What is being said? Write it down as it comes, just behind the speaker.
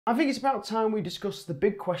I think it's about time we discuss the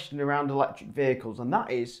big question around electric vehicles, and that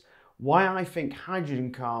is why I think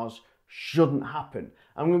hydrogen cars shouldn't happen.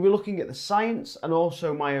 I'm going to be looking at the science and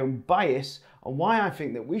also my own bias on why I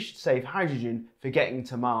think that we should save hydrogen for getting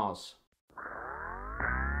to Mars.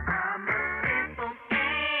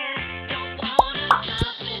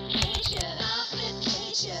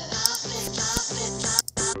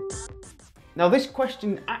 Now this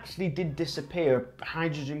question actually did disappear. The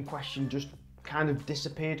hydrogen question just kind of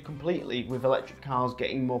disappeared completely with electric cars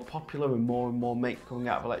getting more popular and more make coming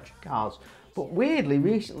out of electric cars. But weirdly,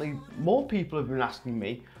 recently, more people have been asking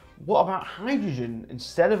me, what about hydrogen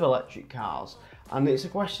instead of electric cars? And it's a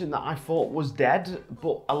question that I thought was dead,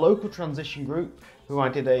 but a local transition group who I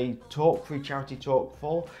did a free charity talk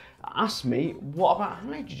for, asked me, what about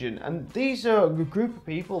hydrogen? And these are a group of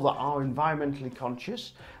people that are environmentally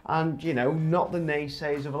conscious and, you know, not the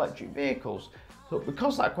naysayers of electric vehicles. So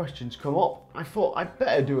because that question's come up, I thought I'd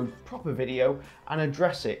better do a proper video and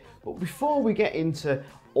address it. But before we get into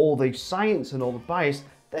all the science and all the bias,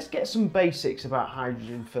 let's get some basics about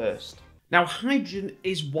hydrogen first. Now, hydrogen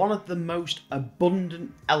is one of the most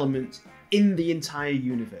abundant elements in the entire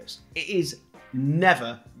universe. It is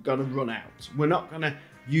never gonna run out. We're not gonna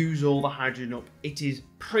use all the hydrogen up. It is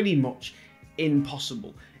pretty much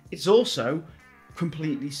impossible. It's also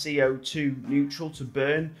completely CO2 neutral to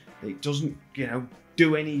burn. It doesn't, you know,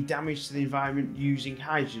 do any damage to the environment using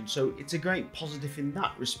hydrogen. So it's a great positive in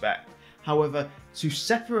that respect. However, to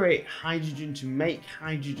separate hydrogen, to make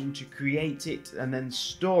hydrogen, to create it and then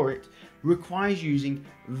store it requires using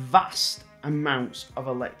vast amounts of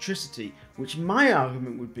electricity, which my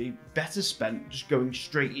argument would be better spent just going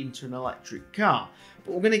straight into an electric car.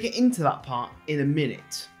 But we're going to get into that part in a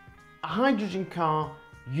minute. A hydrogen car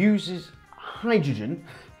uses hydrogen,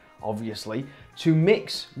 obviously, to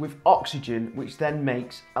mix with oxygen, which then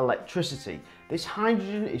makes electricity. This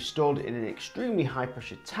hydrogen is stored in an extremely high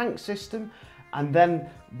pressure tank system, and then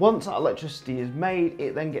once that electricity is made,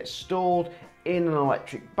 it then gets stored in an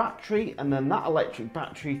electric battery, and then that electric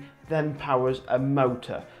battery then powers a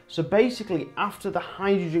motor. So basically, after the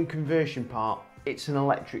hydrogen conversion part, it's an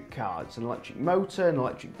electric car. It's an electric motor, an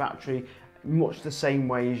electric battery, much the same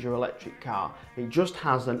way as your electric car. It just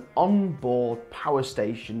has an onboard power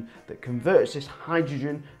station that converts this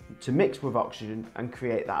hydrogen to mix with oxygen and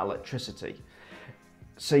create that electricity.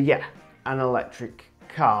 So yeah, an electric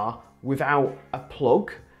car without a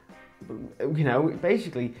plug. You know,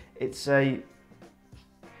 basically it's a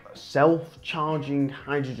self-charging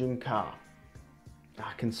hydrogen car.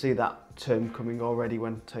 I can see that term coming already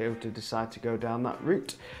when Toyota decide to go down that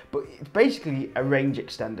route. But it's basically a range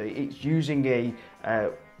extender. It's using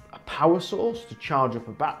a power source to charge up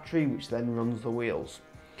a battery, which then runs the wheels.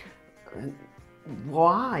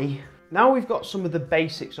 Why? Now we've got some of the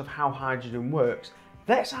basics of how hydrogen works,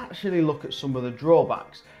 let's actually look at some of the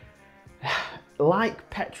drawbacks. Like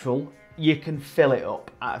petrol, you can fill it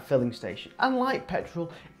up at a filling station. And like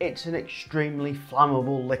petrol, it's an extremely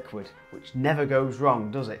flammable liquid, which never goes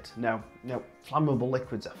wrong, does it? No, flammable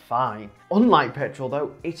liquids are fine. Unlike petrol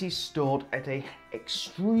though, it is stored at an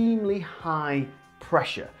extremely high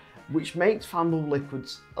pressure, which makes flammable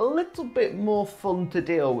liquids a little bit more fun to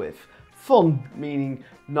deal with. Fun meaning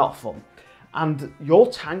not fun. And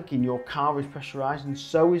your tank in your car is pressurized, and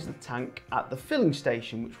so is the tank at the filling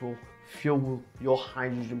station, which will fuel your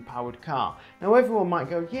hydrogen powered car. Now everyone might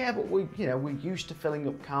go, yeah, but we're used to filling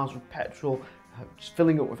up cars with petrol, just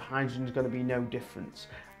filling up with hydrogen is going to be no difference.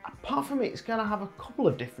 Apart from it, it's going to have a couple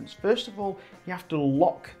of differences. First of all, you have to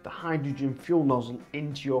lock the hydrogen fuel nozzle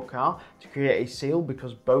into your car to create a seal,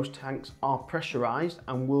 because both tanks are pressurized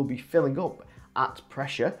and will be filling up at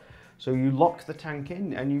pressure. So you lock the tank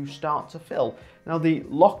in and you start to fill. Now the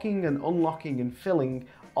locking and unlocking and filling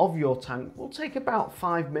of your tank will take about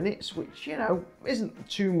 5 minutes, which, you know, isn't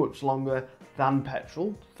too much longer than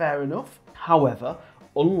petrol, fair enough. However,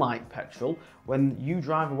 unlike petrol, when you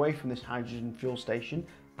drive away from this hydrogen fuel station,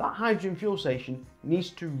 that hydrogen fuel station needs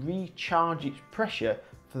to recharge its pressure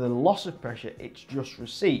for the loss of pressure it's just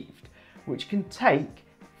received, which can take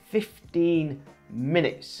 15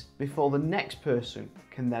 minutes before the next person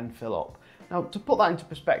can then fill up. Now, to put that into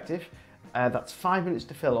perspective, that's 5 minutes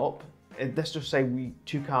to fill up. Let's just say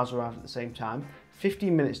two cars arrive at the same time,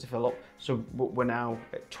 15 minutes to fill up, so we're now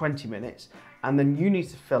at 20 minutes, and then you need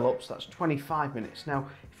to fill up, so that's 25 minutes. Now,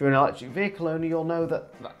 if you're an electric vehicle owner, you'll know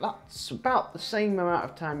that that's about the same amount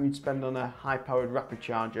of time you'd spend on a high-powered rapid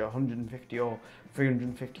charger, 150 or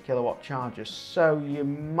 350 kilowatt charger, so you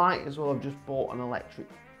might as well have just bought an electric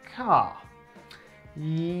car.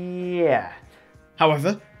 Yeah.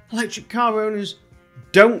 However, electric car owners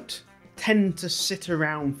don't tend to sit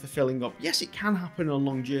around for filling up. Yes, it can happen on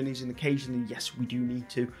long journeys, and occasionally, yes, we do need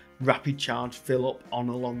to rapid charge fill up on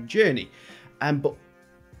a long journey. But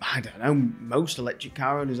I don't know, most electric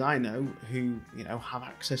car owners I know who, you know, have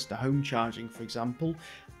access to home charging, for example,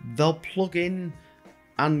 they'll plug in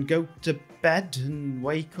and go to bed and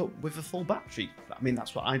wake up with a full battery. I mean,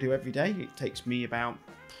 that's what I do every day. It takes me about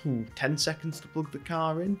 10 seconds to plug the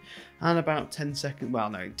car in, and about 10 seconds, well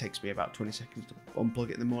no, it takes me about 20 seconds to unplug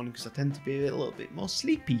it in the morning because I tend to be a little bit more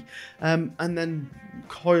sleepy, and then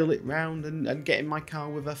coil it round and get in my car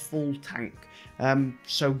with a full tank.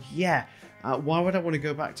 So yeah, why would I want to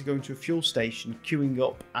go back to going to a fuel station, queuing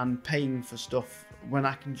up and paying for stuff when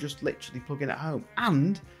I can just literally plug in at home?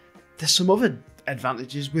 And there's some other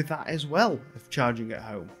advantages with that as well, of charging at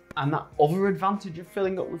home. And that other advantage of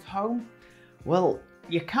filling up with home, well,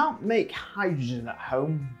 you can't make hydrogen at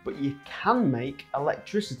home, but you can make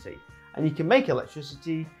electricity. And you can make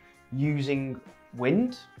electricity using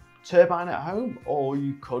wind turbine at home, or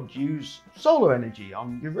you could use solar energy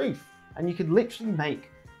on your roof. And you could literally make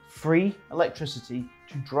free electricity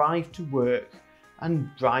to drive to work and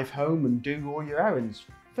drive home and do all your errands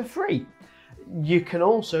for free. You can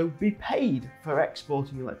also be paid for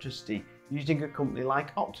exporting electricity using a company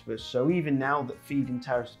like Octopus. So even now that feed-in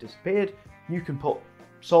tariffs have disappeared, you can put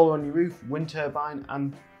solar on your roof, wind turbine,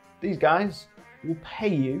 and these guys will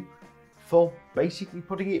pay you for basically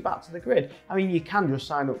putting it back to the grid. I mean, you can just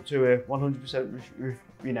sign up to a 100%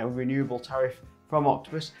 renewable tariff from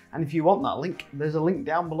Octopus, and if you want that link, there's a link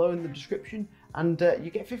down below in the description, and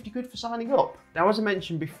you get 50 quid for signing up. Now, as I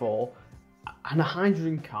mentioned before, a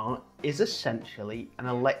hydrogen car is essentially an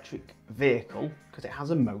electric vehicle because it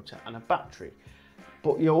has a motor and a battery.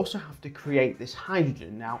 But you also have to create this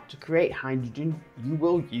hydrogen. Now, to create hydrogen, you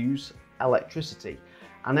will use electricity.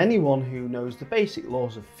 And anyone who knows the basic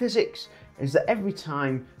laws of physics is that every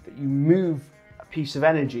time that you move a piece of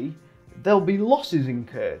energy, there'll be losses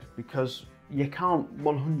incurred because you can't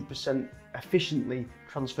 100% efficiently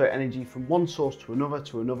transfer energy from one source to another,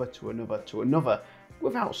 to another, to another, to another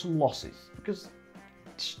without some losses, because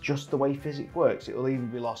it's just the way physics works. It will either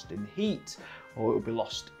be lost in heat, or it will be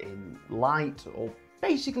lost in light, or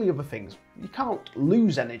basically other things. You can't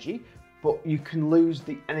lose energy, but you can lose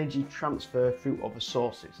the energy transfer through other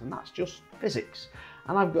sources, and that's just physics.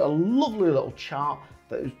 And I've got a lovely little chart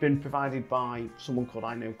that has been provided by someone called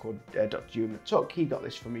Dr. Ewan McTuck. He got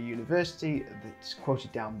this from a university that's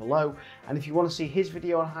quoted down below. And if you want to see his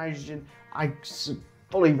video on hydrogen, I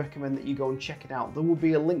fully recommend that you go and check it out. There will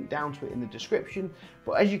be a link down to it in the description.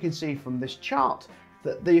 But as you can see from this chart,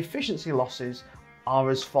 that the efficiency losses are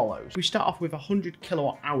as follows. We start off with 100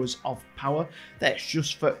 kilowatt hours of power. That's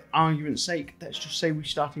just for argument's sake. Let's just say we're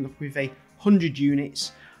starting off with 100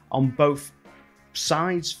 units on both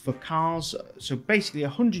sides for cars. So basically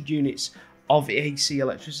 100 units of AC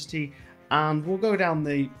electricity, and we'll go down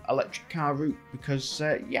the electric car route because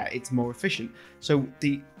yeah, it's more efficient. So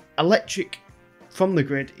the electric from the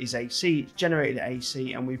grid is AC, it's generated at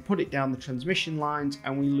AC, and we put it down the transmission lines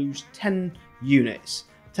and we lose 10 units,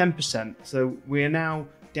 10%. So we're now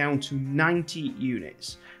down to 90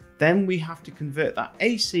 units. Then we have to convert that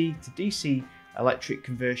AC to DC electric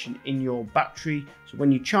conversion in your battery. So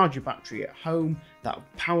when you charge your battery at home, that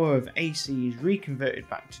power of AC is reconverted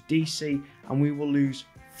back to DC, and we will lose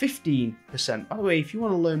 15%. By the way, if you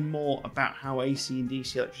want to learn more about how AC and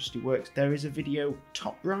DC electricity works, there is a video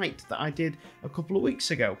top right that I did a couple of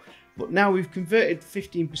weeks ago. But now we've converted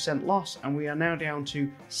 15% loss, and we are now down to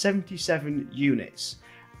 77 units.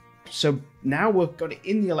 So now we've got it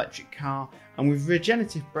in the electric car, and with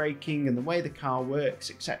regenerative braking and the way the car works,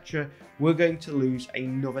 etc., we're going to lose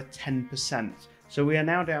another 10%. So we are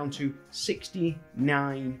now down to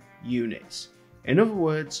 69 units. In other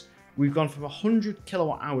words, we've gone from 100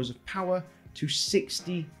 kilowatt hours of power to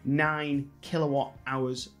 69 kilowatt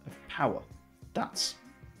hours of power. That's,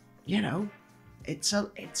 you know, it's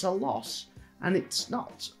a loss, and it's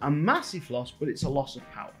not a massive loss, but it's a loss of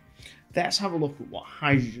power. Let's have a look at what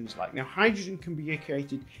hydrogen's like. Now, hydrogen can be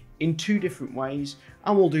created in two different ways,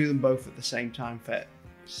 and we'll do them both at the same time for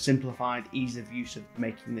simplified ease of use of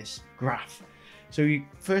making this graph. So you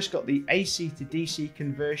first got the AC to DC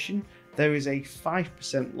conversion. There is a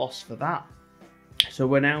 5% loss for that. So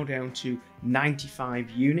we're now down to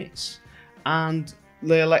 95 units. And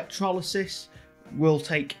the electrolysis will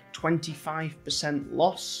take 25%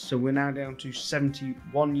 loss. So we're now down to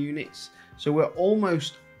 71 units. So we're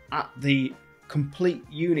almost at the complete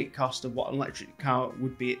unit cost of what an electric car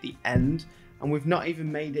would be at the end. And we've not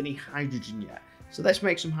even made any hydrogen yet. So let's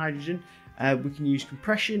make some hydrogen. We can use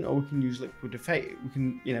compression, or we can use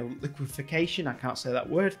liquefaction. I can't say that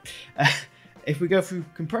word. If we go through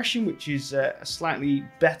compression, which is a slightly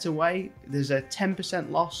better way, there's a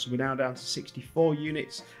 10% loss. We're now down to 64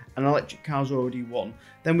 units, and electric cars already won.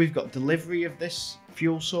 Then we've got delivery of this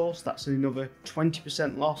fuel source. That's another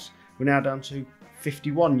 20% loss. We're now down to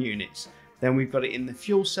 51 units. Then we've got it in the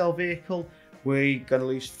fuel cell vehicle. We're going to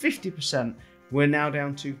lose 50%. We're now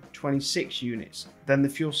down to 26 units. Then the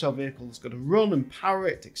fuel cell vehicle has got to run and power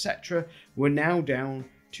it, etc. We're now down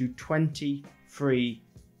to 23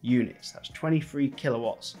 units. That's 23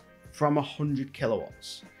 kilowatts from 100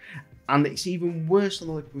 kilowatts. And it's even worse on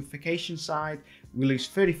the liquefaction side. We lose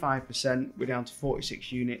 35%. We're down to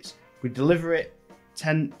 46 units. We deliver it,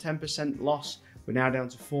 10% loss. We're now down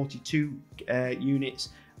to 42 units.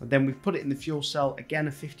 And then we put it in the fuel cell, again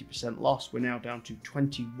a 50% loss. We're now down to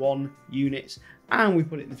 21 units. And we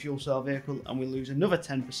put it in the fuel cell vehicle and we lose another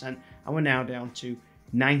 10%, and we're now down to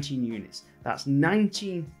 19 units. That's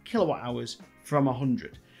 19 kilowatt hours from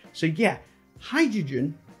 100. So yeah,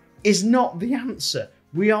 hydrogen is not the answer.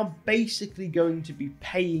 We are basically going to be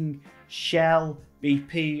paying Shell,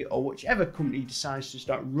 BP, or whichever company decides to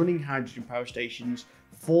start running hydrogen power stations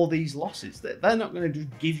for these losses. They're not going to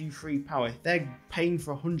just give you free power. If they're paying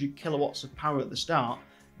for 100 kilowatts of power at the start,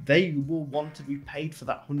 they will want to be paid for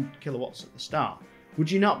that 100 kilowatts at the start.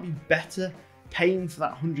 Would you not be better paying for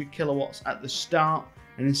that 100 kilowatts at the start,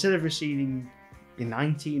 and instead of receiving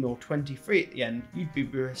 19 or 23 at the end, you'd be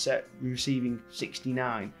receiving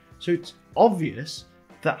 69? So it's obvious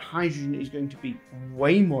that hydrogen is going to be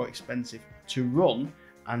way more expensive to run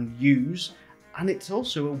and use, and it's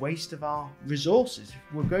also a waste of our resources.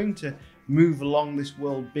 If we're going to move along this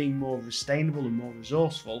world being more sustainable and more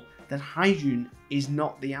resourceful, then hydrogen is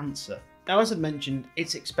not the answer. Now, as I mentioned,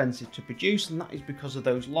 it's expensive to produce, and that is because of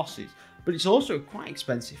those losses, but it's also quite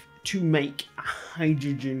expensive to make a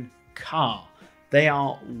hydrogen car. They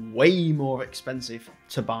are way more expensive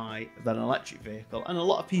to buy than an electric vehicle, and a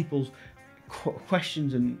lot of people's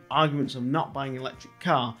questions and arguments of not buying an electric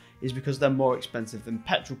car is because they're more expensive than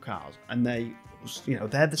petrol cars, and they're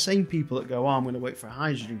the same people that go, oh, I'm going to wait for a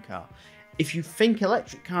hydrogen car. If you think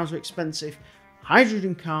electric cars are expensive,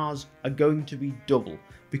 hydrogen cars are going to be double,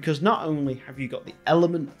 because not only have you got the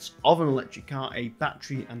elements of an electric car, a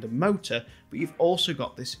battery and a motor, but you've also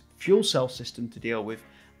got this fuel cell system to deal with,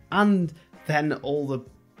 and then all the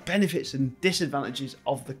benefits and disadvantages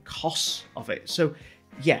of the costs of it. So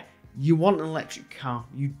yeah, you want an electric car,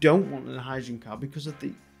 you don't want a hydrogen car because of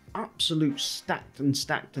the absolute stacked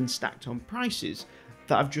on prices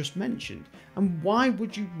that I've just mentioned. And why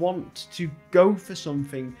would you want to go for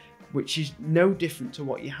something which is no different to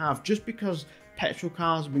what you have? Just because petrol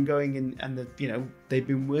cars have been going in and they've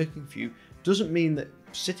been working for you doesn't mean that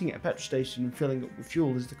sitting at a petrol station and filling up with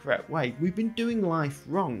fuel is the correct way. We've been doing life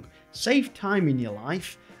wrong. Save time in your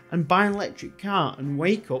life and buy an electric car and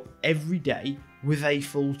wake up every day with a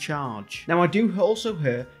full charge. Now, I do also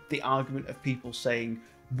hear the argument of people saying,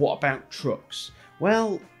 what about trucks?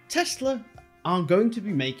 Well, Tesla are going to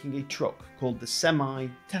be making a truck called the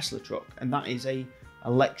semi-Tesla truck, and that is a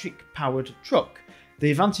electric powered truck. The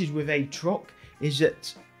advantage with a truck is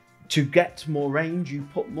that to get more range, you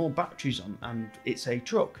put more batteries on, and it's a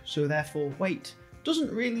truck. So therefore, weight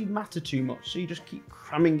doesn't really matter too much. So you just keep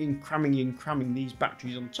cramming these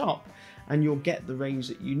batteries on top, and you'll get the range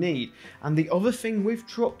that you need. And the other thing with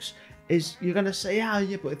trucks is you're going to say,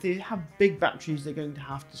 yeah, but if they have big batteries, they're going to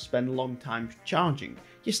have to spend a long time charging.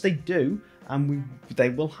 Yes, they do, and they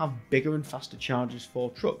will have bigger and faster chargers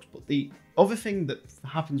for trucks. But the other thing that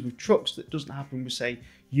happens with trucks that doesn't happen with, say,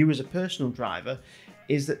 you as a personal driver,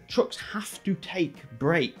 is that trucks have to take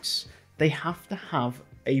breaks. They have to have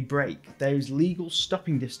a break. There's legal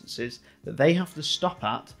stopping distances that they have to stop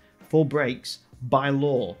at for breaks by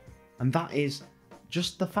law, and that is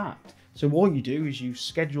just the fact. So all you do is you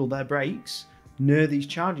schedule their breaks near these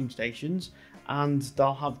charging stations, and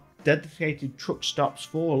they'll have dedicated truck stops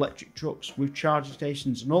for electric trucks with charging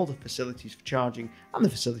stations and all the facilities for charging and the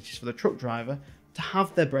facilities for the truck driver to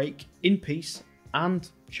have their break in peace and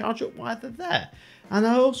charge up while they're there. And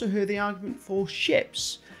I also heard the argument for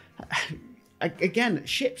ships. Again,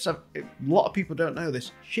 ships, a lot of people don't know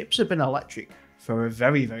this, ships have been electric for a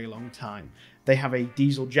very, very long time. They have a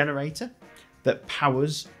diesel generator that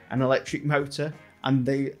powers an electric motor, and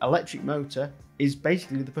the electric motor is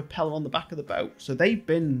basically the propeller on the back of the boat. So they've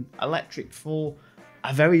been electric for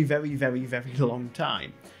a very, very, very, very long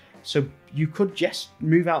time. So you could just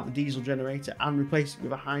move out the diesel generator and replace it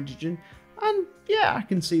with a hydrogen. And yeah, I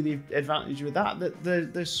can see the advantage with that.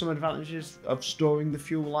 There's some advantages of storing the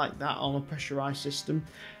fuel like that on a pressurized system.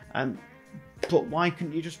 But why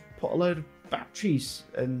couldn't you just put a load of batteries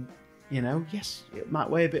and, yes, it might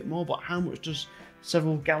weigh a bit more, but how much does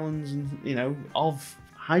several gallons, and of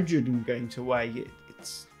hydrogen going to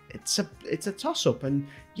waste. It's a toss up, and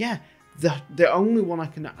yeah, the only one I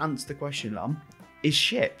can answer the question on is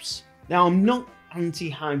ships. Now, I'm not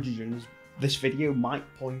anti-hydrogen, as this video might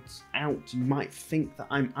point out. You might think that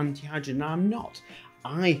I'm anti-hydrogen. No, I'm not.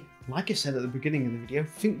 Like I said at the beginning of the video,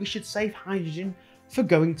 think we should save hydrogen for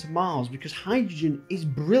going to Mars, because hydrogen is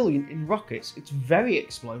brilliant in rockets. It's very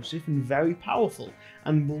explosive and very powerful,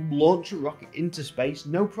 and will launch a rocket into space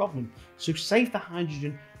no problem. So save the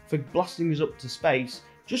hydrogen for blasting us up to space.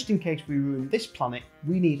 Just in case we ruin this planet,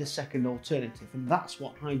 we need a second alternative, and that's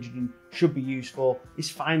what hydrogen should be used for, is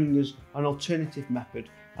finding us an alternative method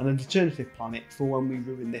and an alternative planet for when we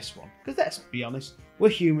ruin this one. Because let's be honest, we're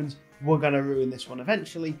humans, we're going to ruin this one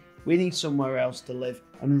eventually. We need somewhere else to live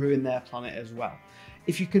and ruin their planet as well.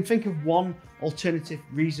 If you can think of one alternative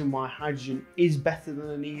reason why hydrogen is better than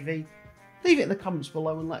an EV, leave it in the comments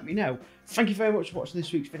below and let me know. Thank you very much for watching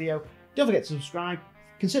this week's video. Don't forget to subscribe.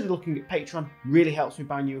 Consider looking at Patron, really helps me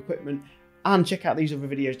buy new equipment, and check out these other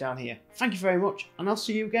videos down here. Thank you very much, and I'll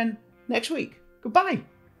see you again next week. Goodbye.